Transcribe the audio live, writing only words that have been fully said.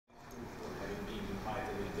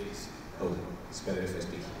it's better if I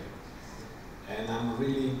speak here. And I'm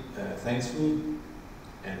really thankful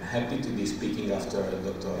and happy to be speaking after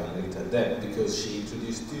Dr. Anrita Depp, because she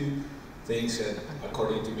introduced two things that,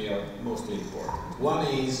 according to me, are mostly important. One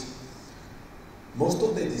is, most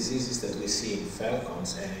of the diseases that we see in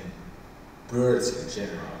falcons and in birds in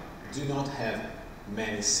general do not have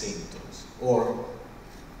many symptoms, or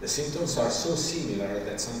the symptoms are so similar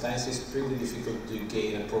that sometimes it's pretty difficult to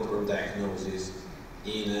gain a proper diagnosis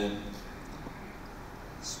in a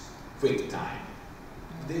quick time.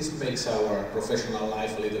 This makes our professional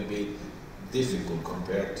life a little bit difficult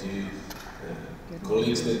compared to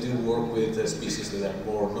colleagues that do work with species that are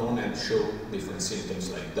more known and show different symptoms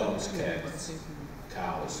like dogs, cats,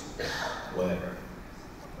 cows, whatever.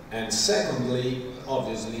 And secondly,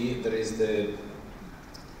 obviously, there is the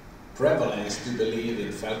prevalence to believe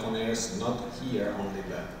in falconers, not here only,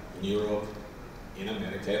 but in Europe, in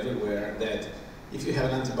America, everywhere, that if you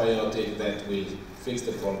have an antibiotic that will fix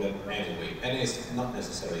the problem anyway, and it's not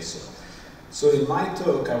necessarily so. So in my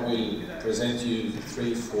talk, I will present you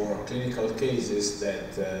 3-4 clinical cases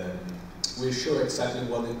that will show exactly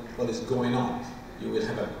what is going on. You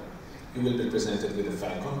will be presented with a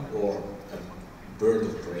falcon or a bird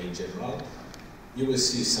of prey in general. You will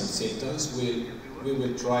see some symptoms. We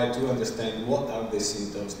will try to understand what are the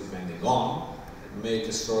symptoms depending on, make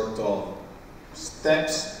a sort of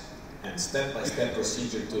steps and step-by-step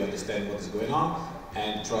procedure to understand what is going on,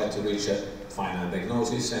 and try to reach a final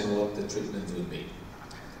diagnosis and what the treatment will be.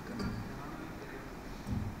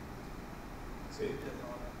 See?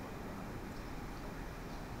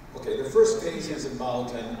 Okay, the first case is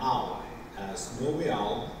about an owl, a snowy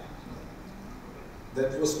owl,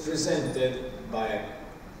 that was presented by a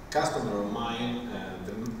customer of mine.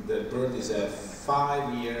 The bird is a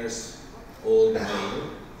 5-year-old male,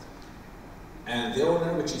 and the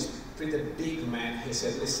owner, which is pretty big man, he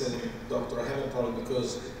said, "Listen, doctor, I have a problem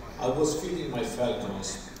because I was feeding my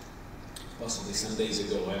falcons possibly some days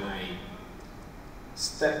ago, and I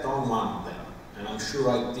stepped on one of them, and I'm sure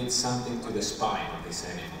I did something to the spine of this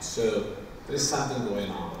animal. So there is something going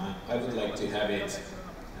on. I would like to have it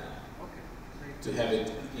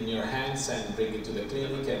in your hands and bring it to the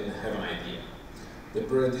clinic and have an idea. The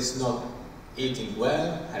bird is not eating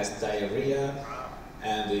well, has diarrhea,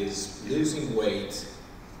 and is losing weight.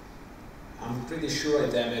 I'm pretty sure I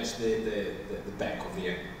damaged the back of the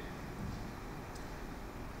animal."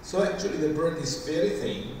 So actually the bird is very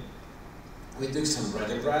thin. We took some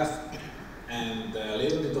radiograph and a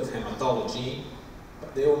little bit of hematology,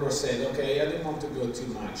 but the owner said, "Okay, I don't want to go too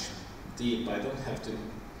much deep. I don't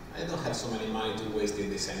have so many money to waste in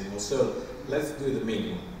this animal, so let's do the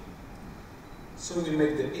minimum." So we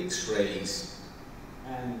make the X-rays,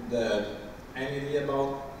 and any idea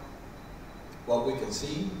about what we can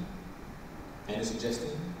see? Any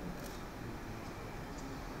suggestion?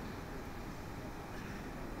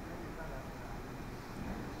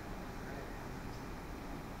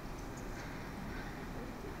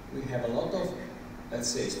 We have a lot of, let's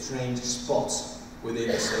say, strange spots within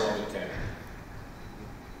the cerebral cavity.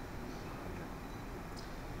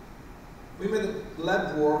 We made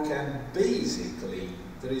lab work, and basically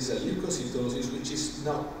there is a leukocytosis which is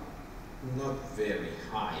not very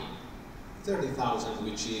high, 30,000,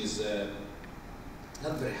 which is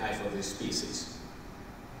not very high for this species.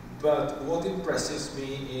 But what impresses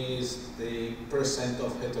me is the percent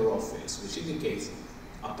of heterophils, which indicates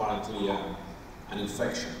apparently an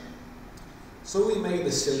infection. So we made a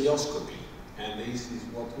cilioscopy, and this is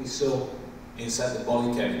what we saw inside the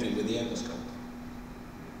body cavity with the endoscope.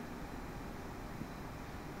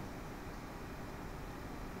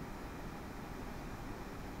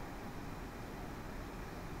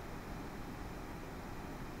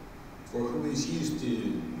 For who is used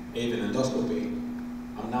to avian endoscopy,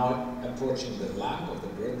 I'm now approaching the lung of the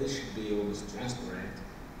bird. This should be almost transparent.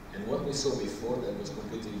 And what we saw before that was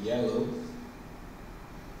completely yellow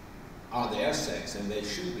are the air sacs, and they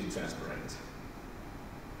should be transparent.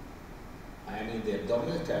 I am in the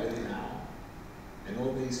abdominal cavity now, and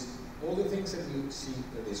all the things that you see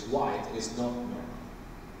that is white is not normal.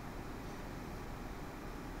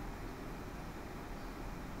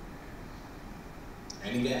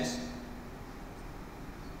 Any guess?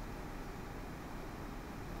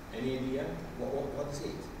 Any idea? What is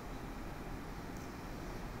it?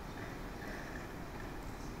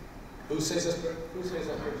 Who says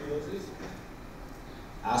aspergillosis?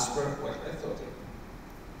 What I thought it.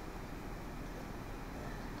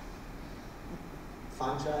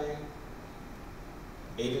 Fungi,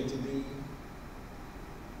 avian TB,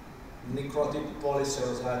 necrotic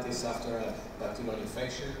polycerositis after a bacterial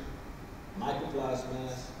infection,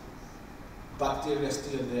 mycoplasmas, bacteria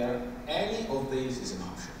still there, any of these is an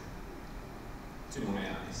option, to my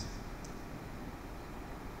eyes.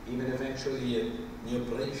 Even eventually a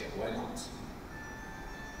neoplasia, why not?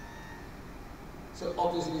 So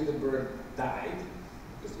obviously the bird died,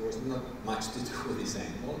 because there was not much to do with this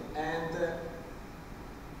animal, and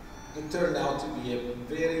it turned out to be a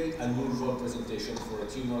very unusual presentation for a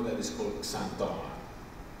tumor that is called xanthoma.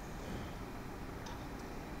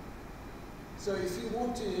 So if you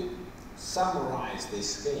want to summarize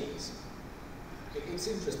this case, it's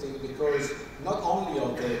interesting because not only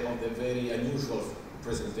of the very unusual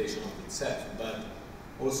presentation of itself, but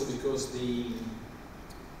also because the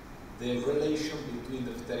relation between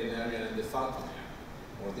the veterinarian and the falconer,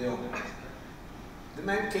 or the owner. The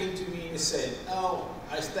man came to me and said, "Oh,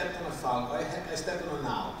 I stepped on a falcon, I stepped on an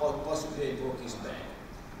owl, possibly I broke his back."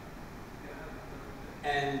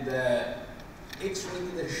 And X-ray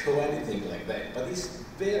didn't show anything like that, but it's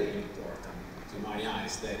very important to my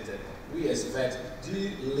eyes that we as vets do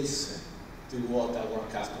listen to what our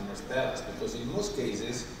customers tell us, because in most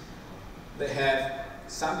cases they have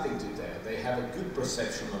something to tell. They have a good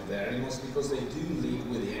perception of their animals because they do live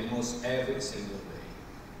with the animals every single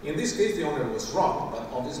day. In this case, the owner was wrong, but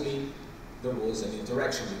obviously there was an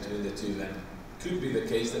interaction between the two, and could be the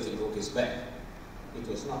case that he broke his back. It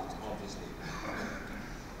was not, obviously.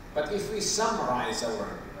 But if we summarize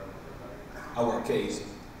our case,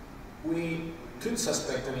 we could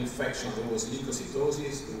suspect an infection. There was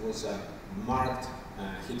leukocytosis, there was a marked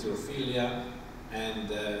heterophilia, and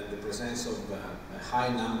the presence of a high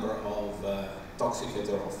number of toxic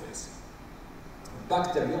heterophytes.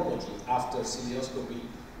 Bacteriology after cilioscopy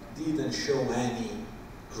didn't show any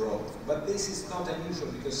growth, but this is not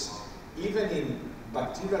unusual because even in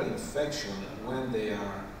bacterial infection, when they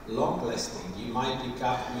are long-lasting, you might pick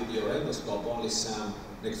up with your endoscope only some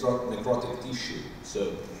necrotic tissue.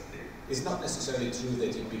 So it's not necessarily true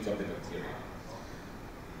that you pick up the bacteria.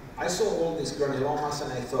 I saw all these granulomas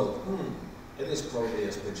and I thought, it is probably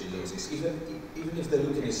aspergillosis, even if the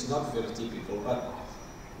looking is not very typical, but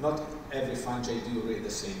not every fungi do read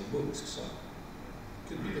the same books, so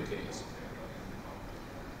could be the case.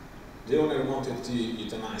 The owner wanted to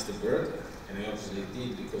euthanize the bird, and I obviously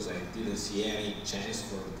did because I didn't see any chance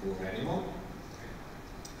for the poor animal.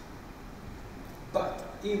 But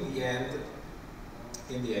in the end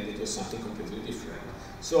it was something completely different.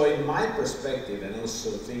 So in my perspective, and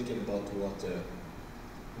also thinking about what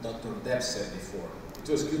Dr. Depp said before, it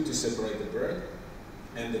was good to separate the bird,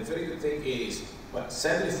 and the very good thing is, well,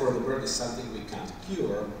 sadly for the bird is something we can't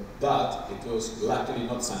cure, but it was luckily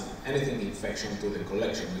not anything infection to the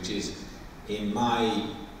collection, which is, in my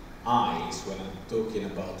eyes, when I'm talking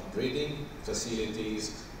about breeding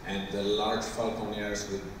facilities and the large falconers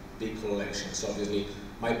with big collections. Obviously,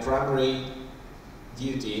 my primary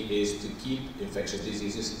duty is to keep infectious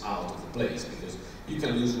diseases out of the place, because you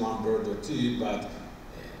can lose one bird or two, but it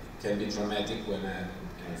can be traumatic when an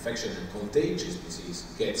infection and contagious disease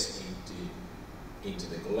gets into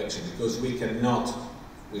the collection, because we should not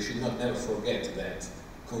never forget that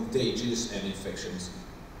contagious and infections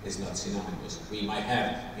is not synonymous. We might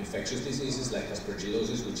have infectious diseases like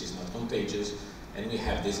aspergillosis, which is not contagious, and we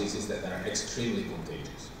have diseases that are extremely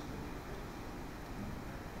contagious.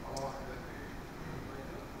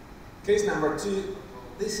 Case number 2,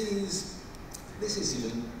 this is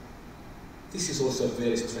also a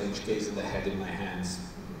very strange case that I had in my hands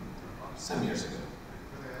some years ago.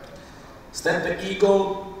 Steppe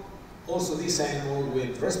eagle, also this animal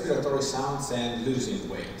with respiratory sounds and losing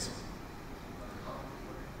weight.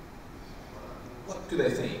 What could I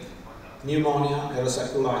think? Pneumonia,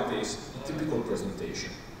 aerosacculitis, typical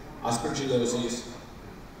presentation. Aspergillosis,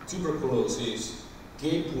 tuberculosis,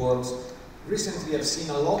 gape worms. Recently I've seen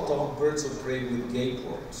a lot of birds of prey with gape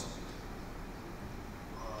worms.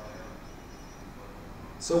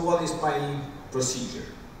 So what is my procedure?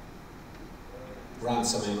 Run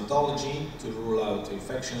some hematology to rule out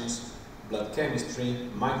infections, blood chemistry,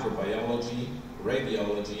 microbiology,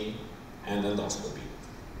 radiology, and endoscopy.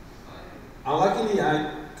 Unluckily,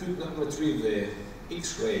 I could not retrieve the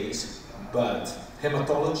X-rays, but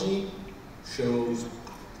hematology shows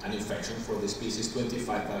an infection for the species.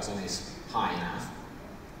 25,000 is high enough.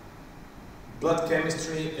 Blood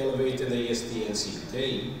chemistry, elevated AST and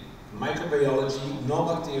CPK. Microbiology, no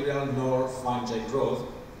bacterial nor fungi growth.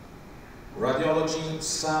 Radiology,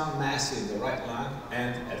 some mass in the right lung,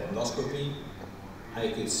 and at endoscopy, I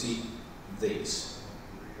could see this.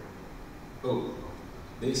 Oh,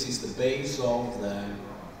 this is the base of the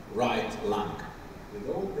right lung. With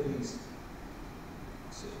all these,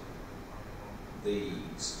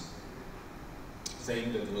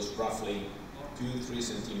 things that was roughly 2-3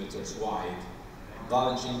 centimeters wide,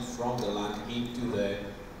 bulging from the lung into the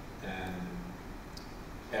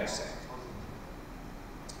air sac.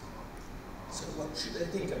 So what should I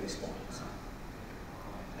think at this point?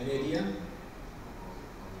 Any idea?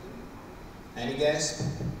 Any guess?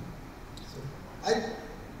 I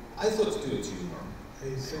thought to do a tumor.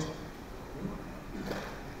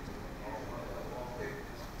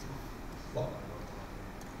 What?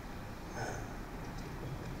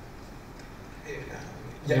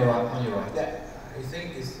 Yeah, you're right, on your right. Yeah, I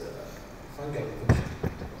think it's fungal.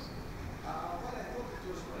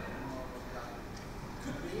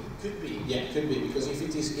 Could be, yeah, could be, because if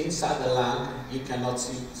it is inside the lung, you cannot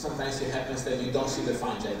see, sometimes it happens that you don't see the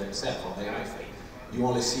fungi themselves or the hyphae. You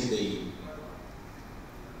only see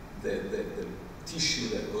the tissue,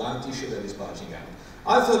 the lung tissue that is bulging out.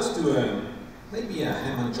 I thought to maybe a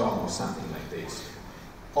hemangioma or something like this.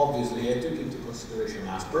 Obviously, I took into consideration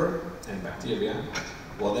asper and bacteria.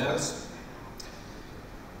 What else?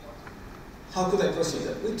 How could I proceed?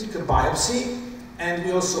 We took a biopsy and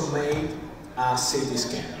we also made a CT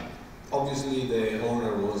scan. Obviously, the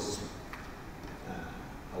owner was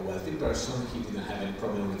a wealthy person. He didn't have any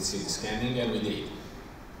problem with CT scanning, and we did.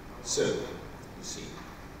 So, you see,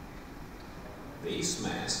 this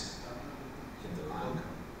mass in the lung,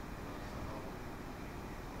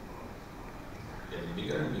 getting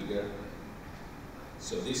bigger and bigger.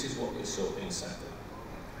 So this is what we saw inside the lung.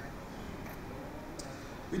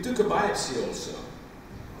 We took a biopsy also,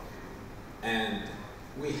 and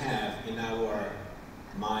we have in our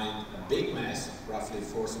mind a big mass, roughly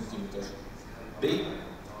 4 centimeters big,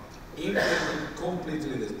 infiltrating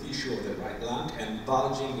completely the tissue of the right lung and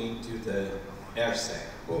bulging into the air sac.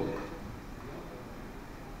 Oh.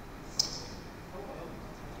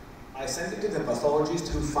 I sent it to the pathologist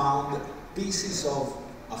who found pieces of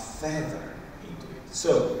a feather into it.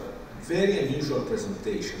 So, very unusual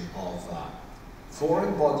presentation of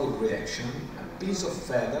foreign body reaction, a piece of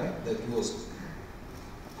feather that was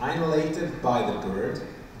annihilated by the bird,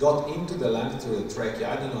 got into the lung through the trachea,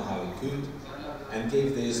 I don't know how it could, and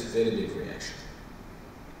gave this very big reaction.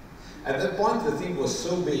 At that point, the thing was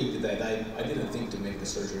so big that I didn't think to make the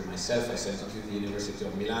surgery myself. I sent it to the University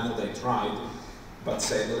of Milano. They tried, but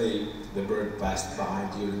sadly, the bird passed by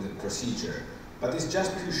during the procedure. But it's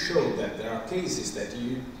just to show that there are cases that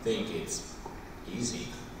you think it's easy.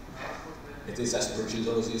 It is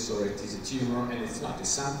aspergillosis or it is a tumor, and it's not. It's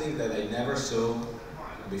something that I never saw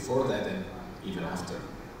before that and even after.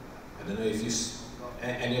 I don't know if you,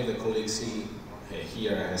 any of the colleagues see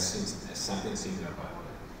here has something similar, but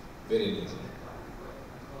very unusual.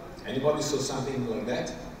 Anybody saw something like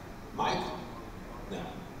that? Mike? No.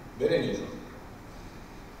 Very unusual.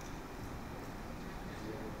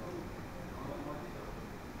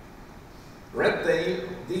 Red tail,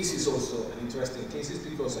 this is also an interesting case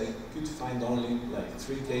because I could find only like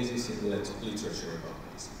 3 cases in the literature about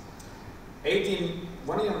this.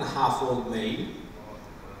 1.5-year-old male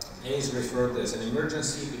is referred as an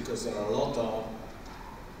emergency because there are a lot of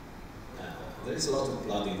there is a lot of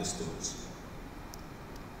blood in the stools.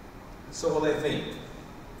 So what I think,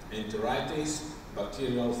 enteritis,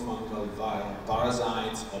 bacterial, fungal, viral,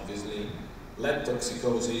 parasites, obviously, lead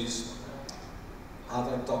toxicosis,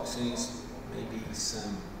 other toxins, maybe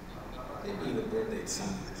the bird ate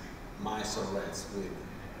some mice or rats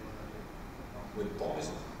with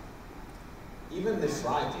poison. Even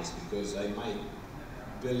nephritis, because I might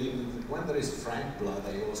believe that when there is frank blood,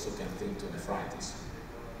 I also can think to nephritis.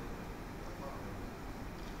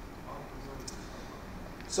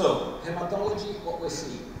 So, hematology, what we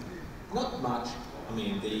see? Not much. I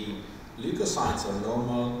mean, the leukocytes are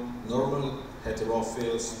normal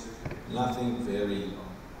heterophils, nothing very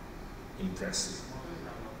impressive.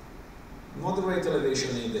 Moderate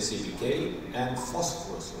elevation in the CPK, and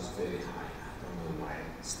phosphorus was very high. I don't know why,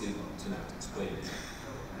 still do not explain it.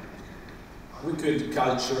 We could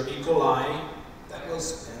culture E. coli. That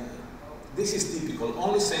was, this is typical,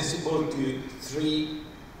 only sensible to 3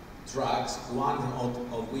 drugs, one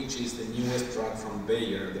of which is the newest drug from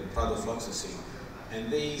Bayer, the pradofloxacin. And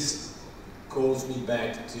this calls me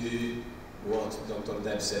back to what Dr.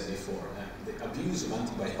 Deb said before, the abuse of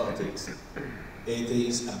antibiotics. It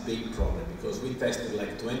is a big problem because we tested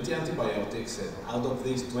like 20 antibiotics, and out of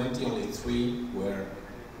these 20, only 3 were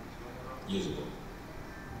usable.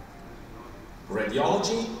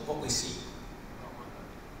 Radiology, what we see.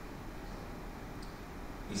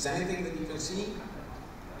 Is anything that you can see?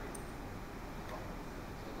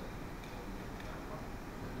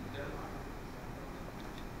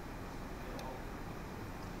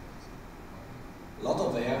 A lot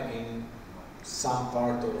of air in some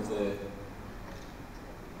part of the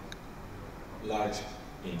large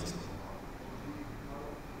intestine.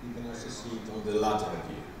 You can also see it on the lateral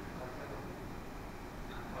here.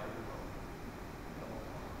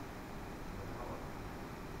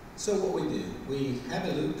 So what we do, we have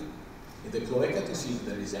a look in the cloaca to see if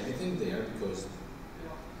there is anything there, because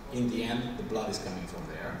in the end the blood is coming from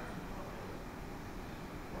there.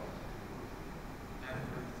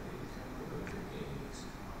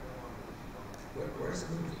 Where's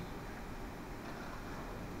the movie?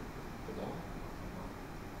 Hold on.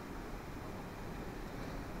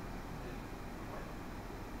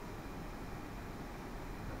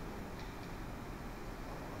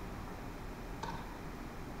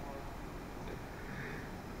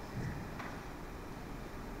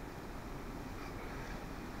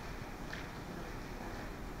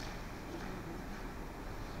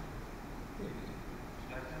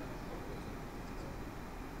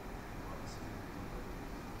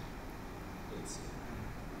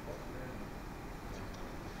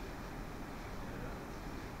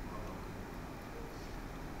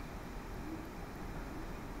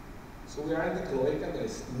 So we are in the cloaca, there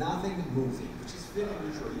is nothing moving, which is very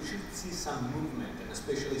unusual. You should see some movement, and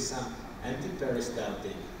especially some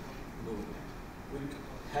anti-peristaltic movement. We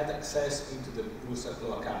had access into the Bursa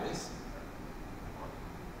cloacalis.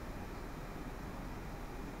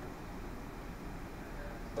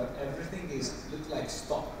 But everything looks like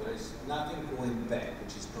stop. There is nothing going back,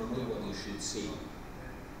 which is normally what you should see.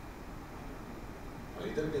 A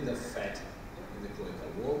little bit of fat in the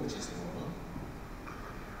cloacal wall, which is normal.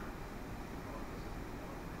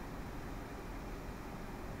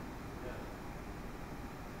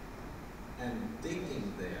 And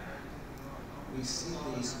digging there, we see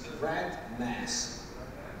this red mass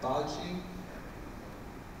bulging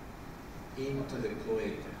into the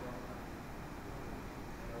cloaca.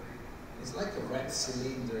 It's like a red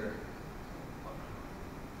cylinder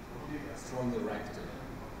from the rectum.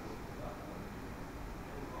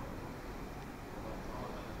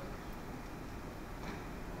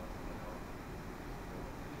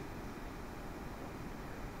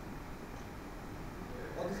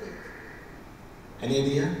 What is it? Any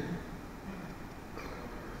idea?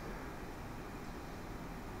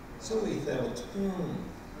 So we thought,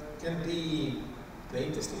 can be the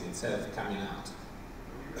intestine itself coming out.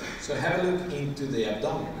 So have a look into the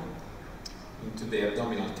abdominal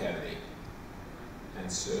cavity.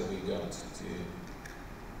 And so we got to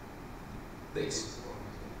this.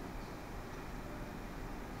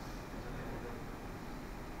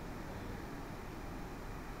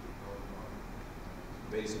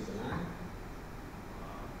 Base of the line.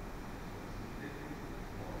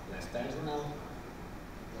 Left adrenal,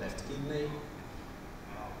 left kidney.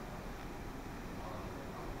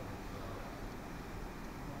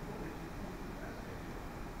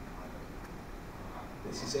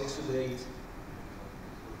 This is exudate.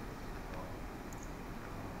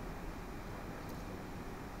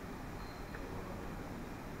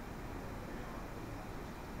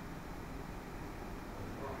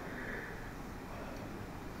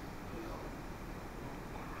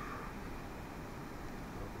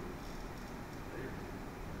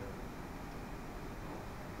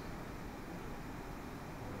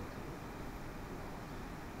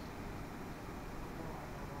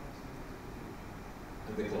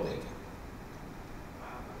 The cloaca.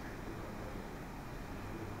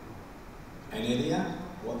 Any idea?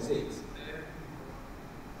 What is it?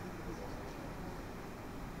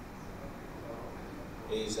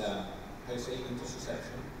 Is how you say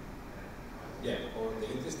intussusception? Yeah, or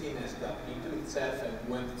the intestine has got into itself and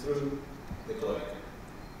went through the cloaca.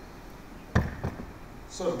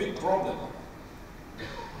 So big problem.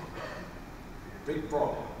 Big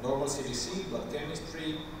problem. Normal CBC, blood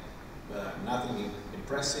chemistry. Nothing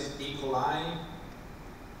impressive. E. coli,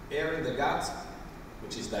 air in the gut,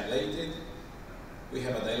 which is dilated. We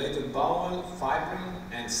have a dilated bowel, fibrin,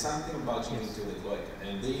 and something bulging into the cloaca.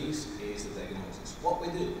 And this is the diagnosis. What we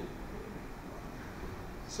do?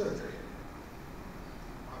 Surgery.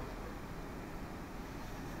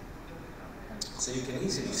 So you can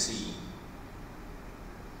easily see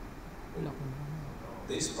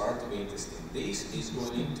this part of the intestine. This is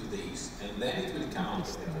going into this, and then it will come out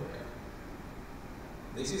of the cloaca.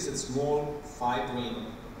 This is a small fibrin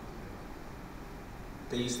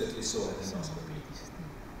piece that we saw at the endoscopy.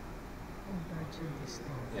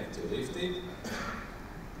 You have to lift it,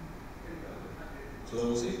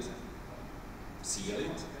 close it, seal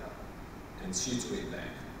it, and suture it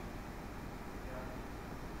back.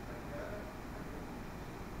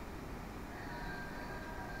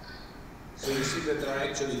 So you see that there are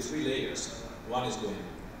actually 3 layers. One is going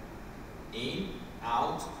in,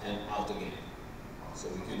 out, and out again. So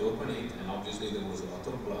we could open it, and obviously there was a lot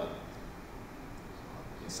of blood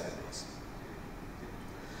inside this.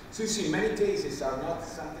 So you see, many cases are not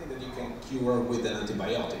something that you can cure with an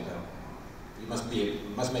antibiotic. You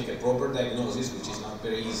must make a proper diagnosis, which is not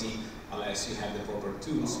very easy unless you have the proper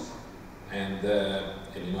tools and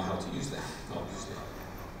you know how to use them, obviously.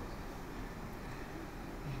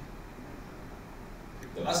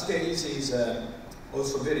 The last case is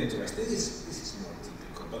also very interesting. This is more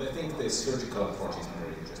typical, but I think the surgical approach is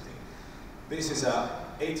very interesting. This is a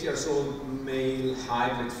 8-year-old male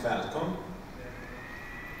hybrid falcon,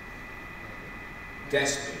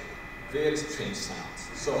 gasping, very strange sounds.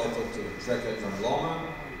 So I thought to tracheal granuloma,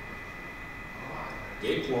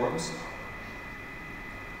 gape worms,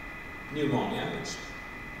 pneumonia, which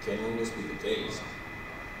can always be the case,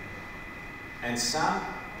 and some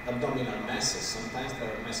abdominal masses. Sometimes there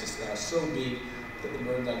are masses that are so big that the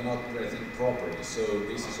birds are not breathing properly, so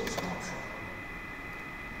this is also an option.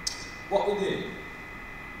 What we did,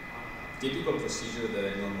 typical procedure that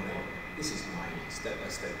I normally, this is my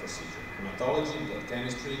step-by-step procedure: hematology, blood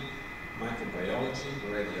chemistry, microbiology,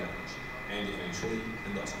 radiology, and eventually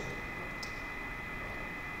endoscopy.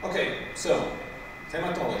 Okay, so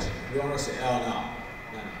hematology. We want to say, oh no.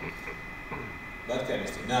 Blood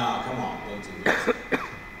chemistry, no, come on, don't do this.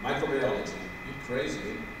 Microbiology, you crazy,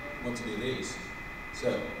 you want to do this.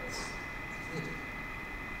 So,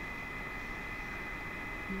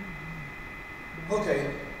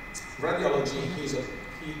 okay, radiology,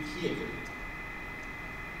 he agreed.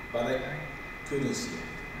 But I couldn't see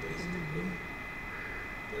anything, basically.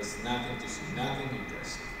 There's nothing to see, nothing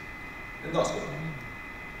impressive. Endoscopy.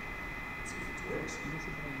 Let's see if it works.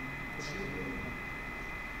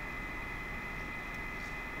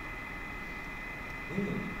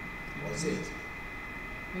 What's it?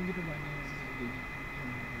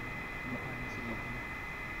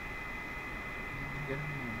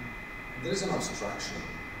 There's an obstruction.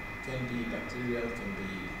 It can be bacterial, can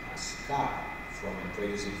be a scar from a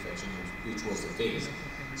previous infection, which was the case.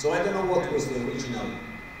 So I don't know what was the original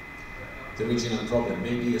problem.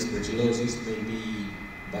 Maybe aspergillosis, maybe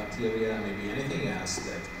bacteria, maybe anything else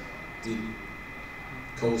that did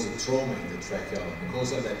cause a trauma in the tracheal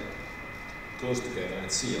mucosa that close together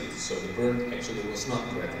and sealed, so the bird actually was not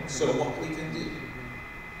breathing. So what we can do?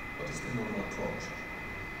 What is the normal approach?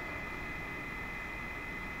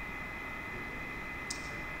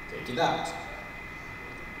 Take it out.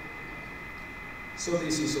 So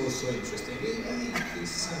this is also interesting.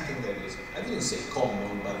 It's something that is, I didn't say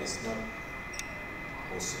common, but it's not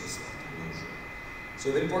unusual.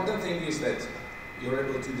 So the important thing is that you're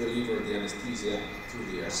able to deliver the anesthesia through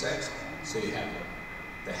the air sacs, so you have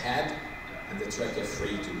the head and the trachea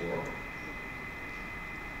free to work.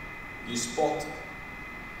 You spot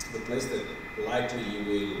the place that likely you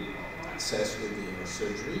will access with the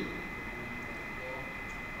surgery.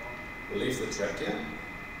 Relieve the trachea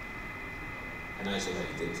and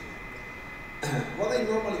isolate it. What I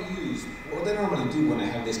normally do when I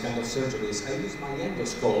have this kind of surgery is I use my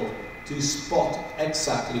endoscope to spot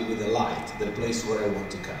exactly with the light the place where I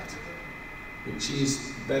want to cut, which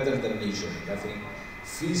is better than measuring. I think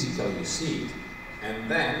physically you see it, and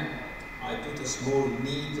then I put a small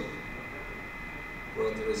needle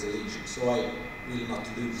where there is a lesion, so I will not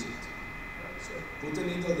lose it. So put a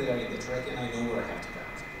needle there in the trachea and I know where I have to cut.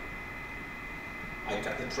 I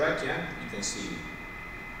cut the trachea, you can see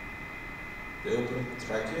the open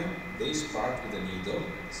trachea, this part with the needle,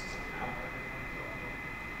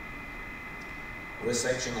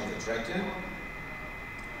 resection of the trachea,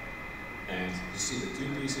 and you see the two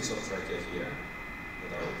pieces of trachea here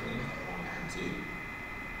that are opening, 1 and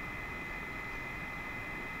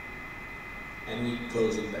 2, and we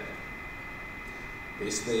close it back.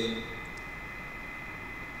 This is the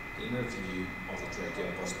inner view of the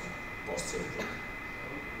trachea post-surgery.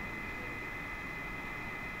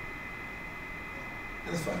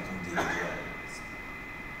 And the falcon did it well.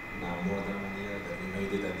 Now more than 1 year that we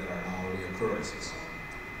made it, that there are now reoccurrences.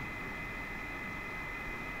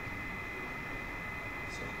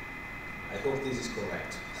 So I hope this is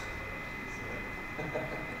correct.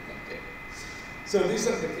 Okay. So these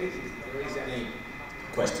are the cases. If there is any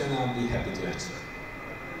question, I'll be happy to answer.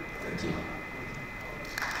 Thank you.